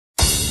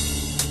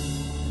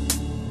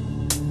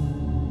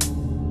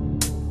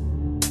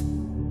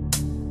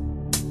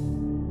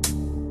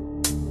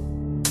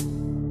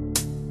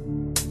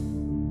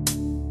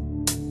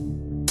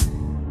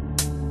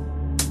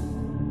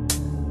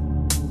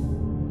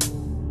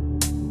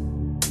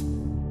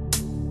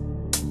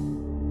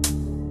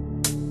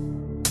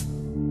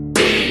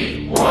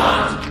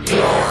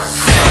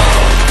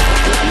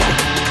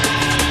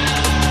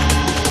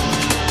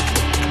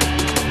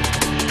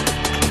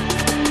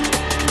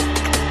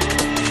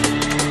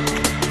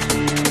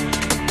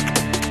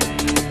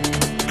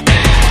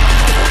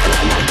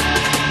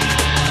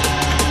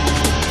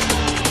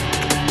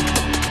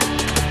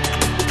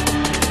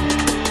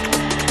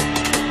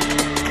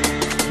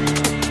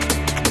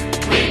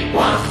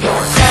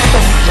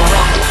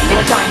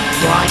your time,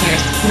 your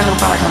ideas. No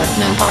barcode,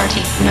 no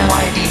party, no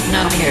ID,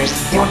 no beers.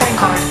 Your bank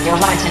card, your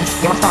license,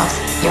 your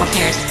thoughts, your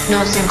fears.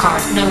 No SIM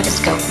card, no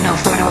disco, no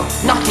photo,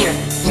 not here.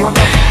 Your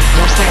bed,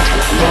 your set,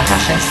 your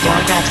passions, your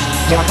regrets.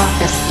 Your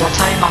office, your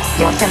time off,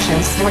 your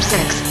sessions, your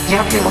sex,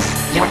 your pills,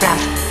 your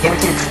breath, your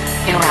kids,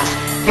 your wrath,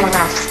 your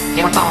laughs,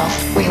 your balls.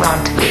 We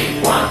want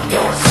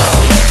your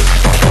soul.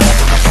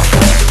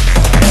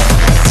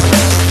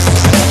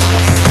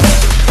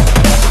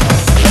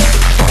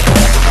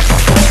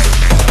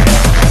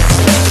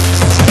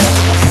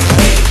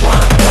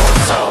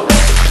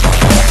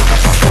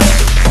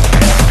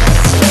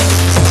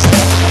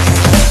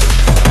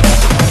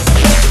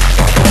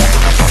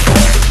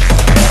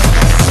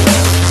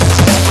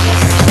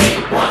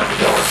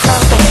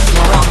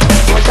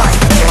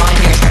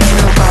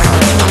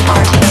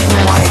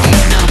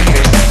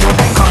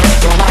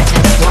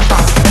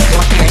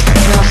 Your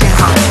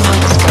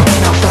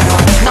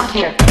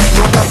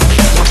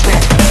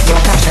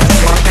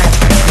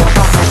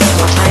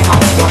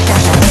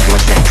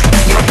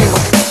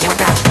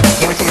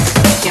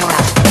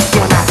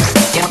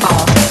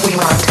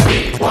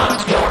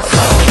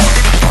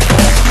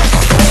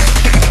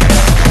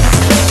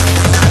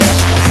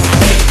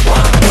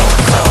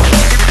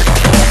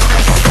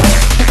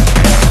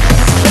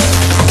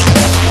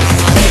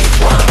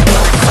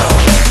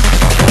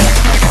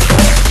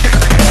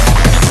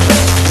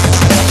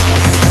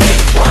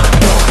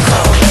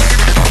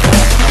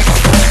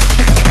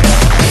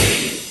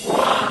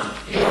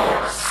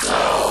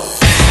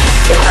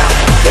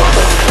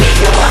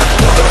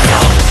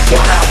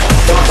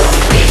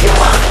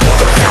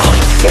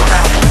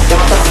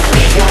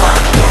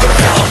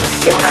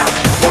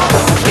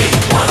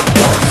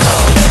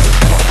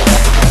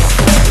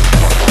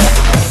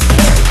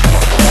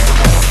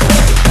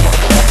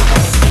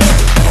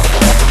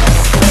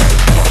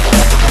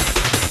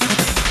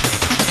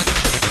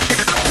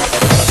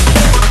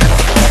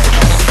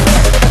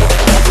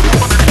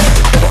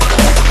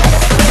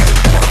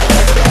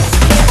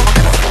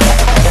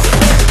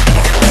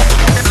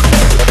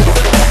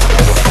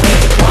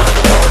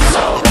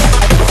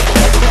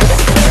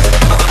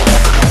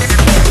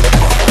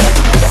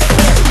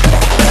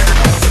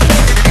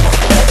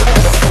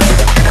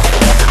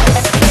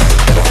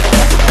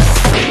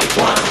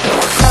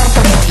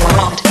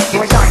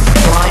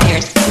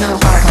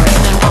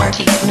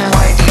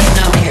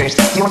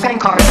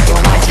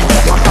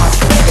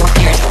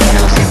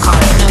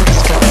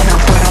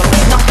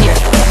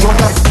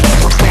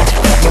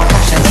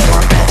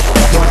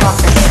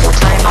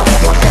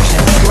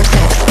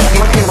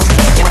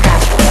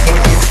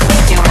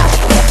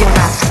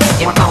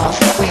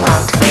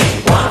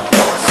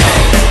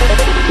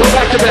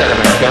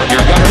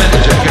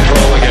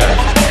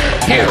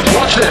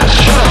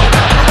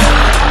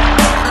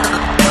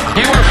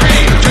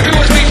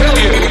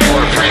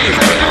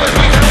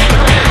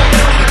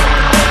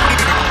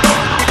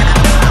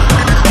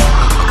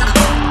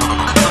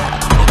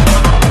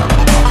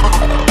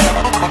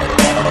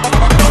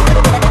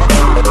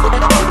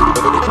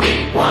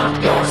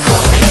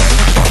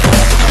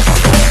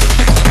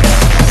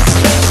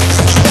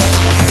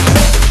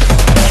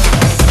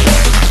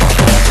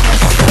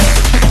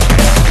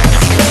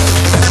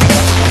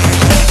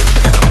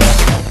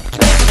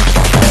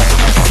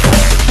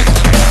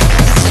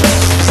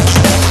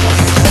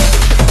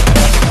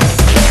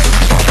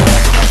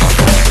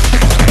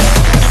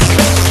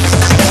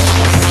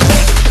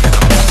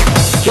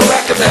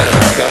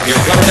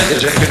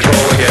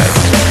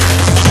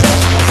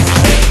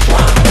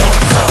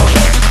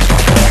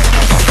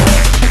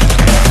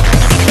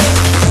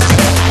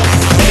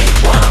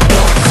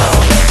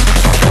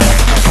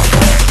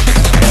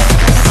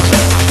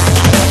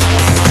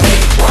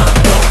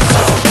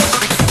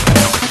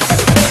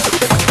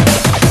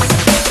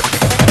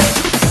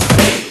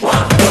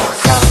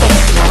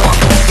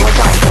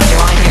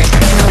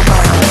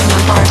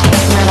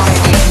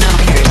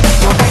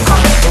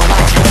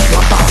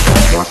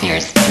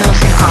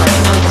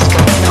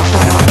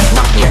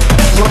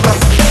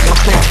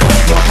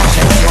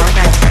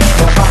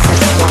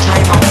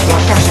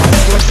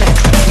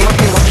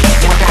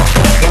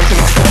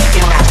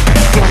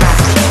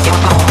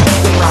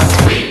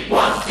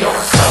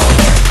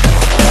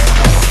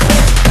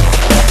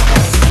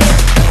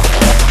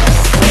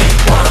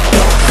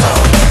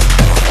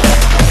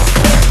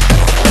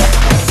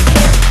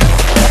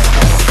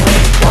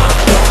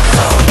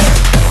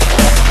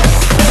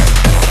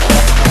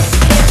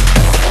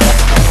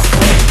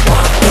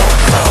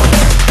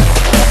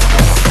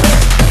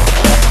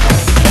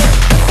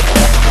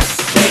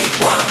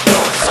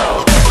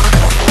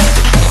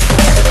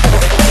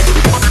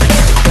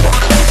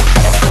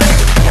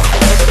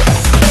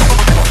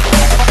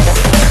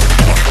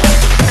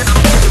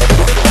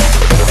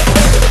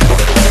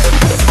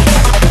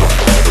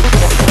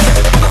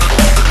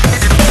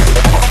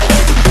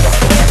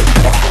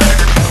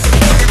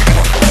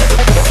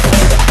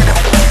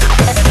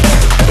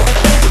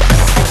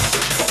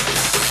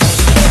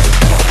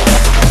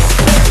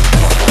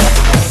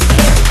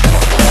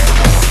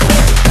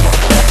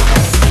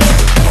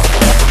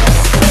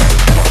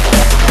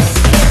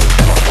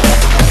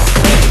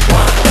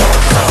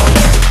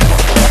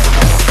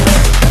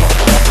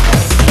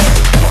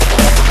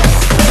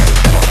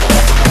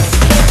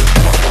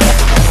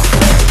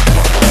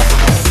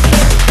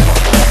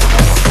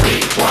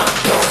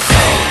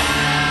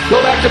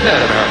to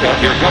bed,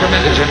 America. Your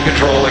government is in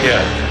control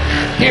again.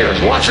 Here,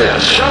 watch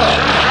this. Shut up.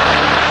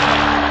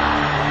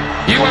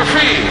 You are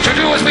free to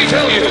do as we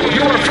tell you.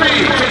 You are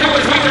free to do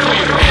as we